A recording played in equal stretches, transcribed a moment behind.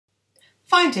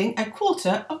Finding a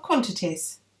quarter of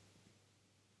quantities.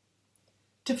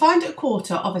 To find a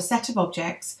quarter of a set of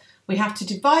objects, we have to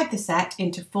divide the set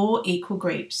into 4 equal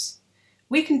groups.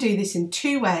 We can do this in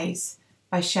 2 ways,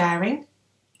 by sharing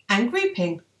and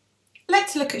grouping.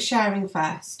 Let's look at sharing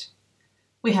first.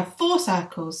 We have 4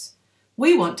 circles.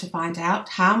 We want to find out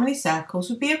how many circles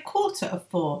would be a quarter of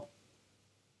 4.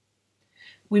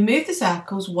 We move the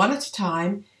circles one at a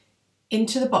time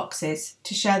into the boxes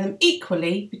to share them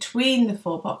equally between the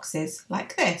 4 boxes,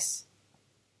 like this.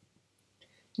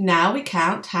 Now we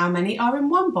count how many are in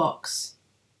one box.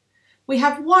 We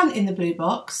have 1 in the blue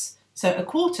box, so a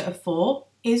quarter of 4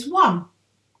 is 1.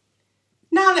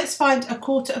 Now let's find a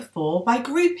quarter of 4 by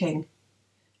grouping.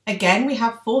 Again, we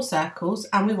have 4 circles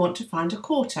and we want to find a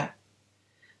quarter.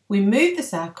 We move the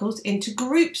circles into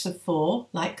groups of 4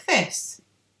 like this.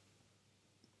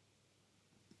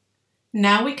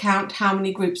 Now we count how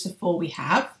many groups of 4 we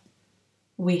have.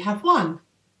 We have 1,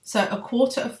 so a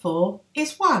quarter of 4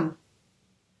 is 1.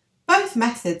 Both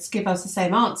methods give us the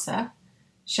same answer.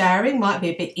 Sharing might be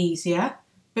a bit easier,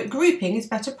 but grouping is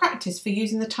better practice for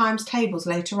using the times tables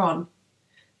later on.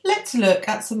 Let's look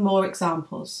at some more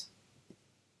examples.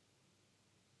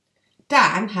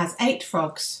 Dan has 8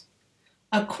 frogs.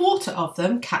 A quarter of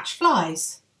them catch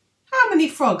flies. How many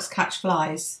frogs catch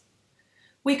flies?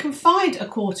 We can find a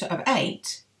quarter of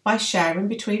 8 by sharing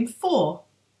between 4,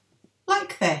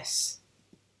 like this.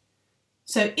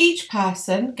 So each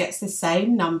person gets the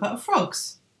same number of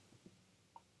frogs.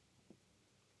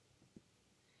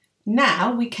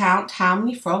 Now we count how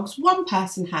many frogs one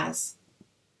person has.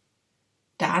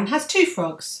 Dan has 2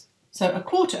 frogs, so a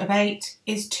quarter of 8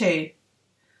 is 2.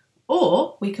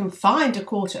 Or we can find a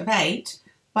quarter of 8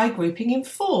 by grouping in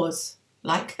 4s,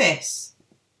 like this.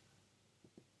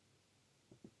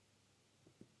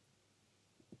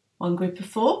 One group of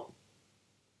 4,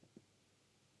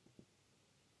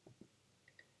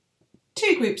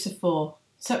 2 groups of 4,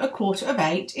 so a quarter of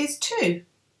 8 is 2.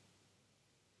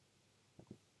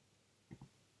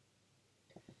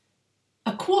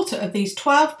 A quarter of these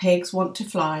 12 pigs want to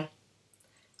fly.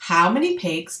 How many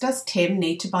pigs does Tim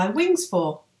need to buy wings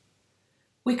for?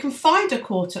 We can find a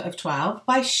quarter of 12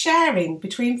 by sharing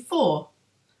between 4,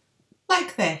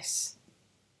 like this.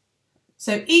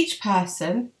 So each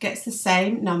person gets the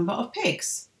same number of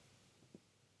pigs.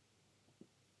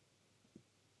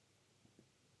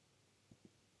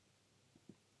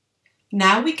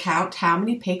 Now we count how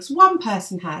many pigs one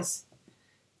person has.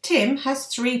 Tim has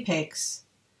 3 pigs,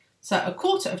 so a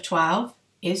quarter of 12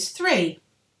 is 3.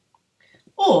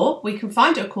 Or we can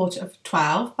find a quarter of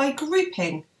 12 by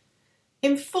grouping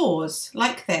in 4s,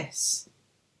 like this.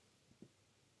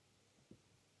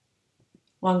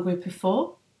 One group of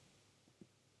 4,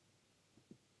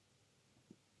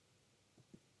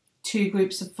 2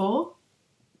 groups of 4,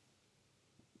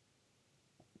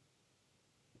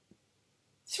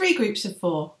 3 groups of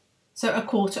 4, so a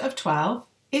quarter of 12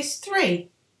 is 3.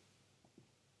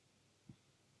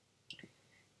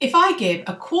 If I give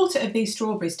a quarter of these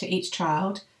strawberries to each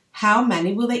child, how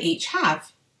many will they each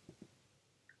have?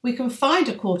 We can find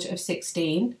a quarter of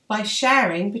 16 by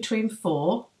sharing between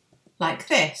 4, like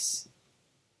this.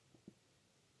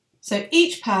 So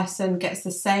each person gets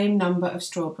the same number of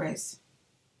strawberries.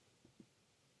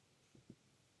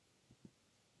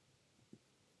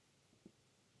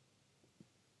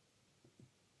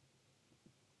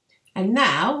 And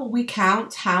now we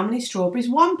count how many strawberries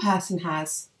one person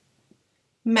has.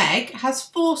 Meg has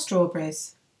 4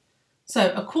 strawberries,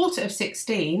 so a quarter of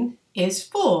 16 is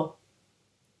 4.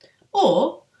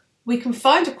 Or we can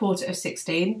find a quarter of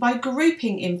 16 by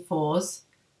grouping in 4s,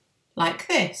 like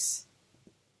this.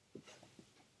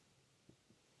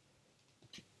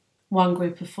 One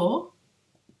group of 4,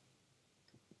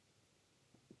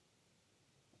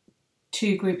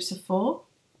 2 groups of 4,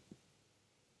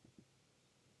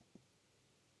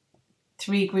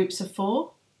 3 groups of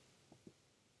 4,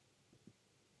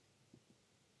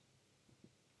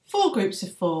 4 groups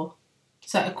of 4,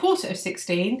 so a quarter of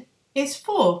 16 is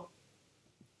 4.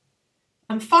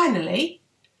 And finally,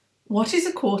 what is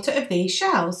a quarter of these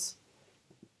shells?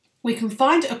 We can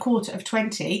find a quarter of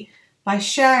 20 by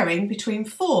sharing between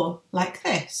 4, like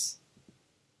this.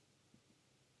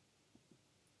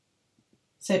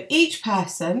 So each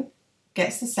person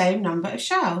gets the same number of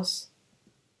shells.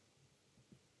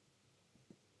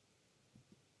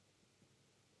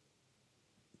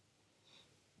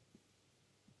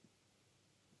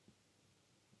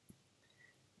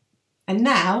 And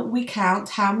now we count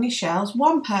how many shells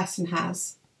one person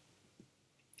has.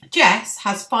 Jess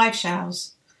has 5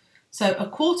 shells, so a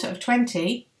quarter of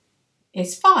 20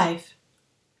 is 5.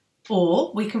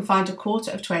 Or we can find a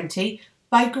quarter of 20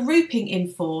 by grouping in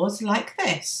fours like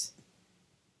this.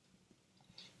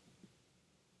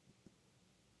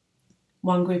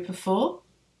 One group of 4,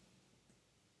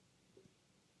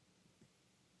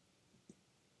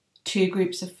 2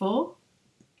 groups of 4,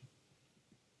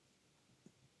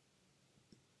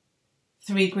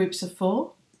 3 groups of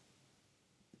 4,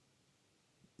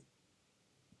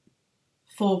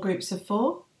 4 groups of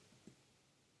 4,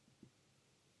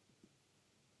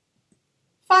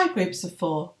 5 groups of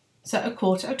 4, so a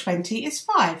quarter of 20 is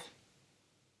 5.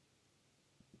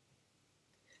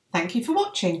 Thank you for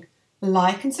watching.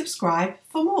 Like and subscribe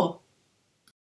for more.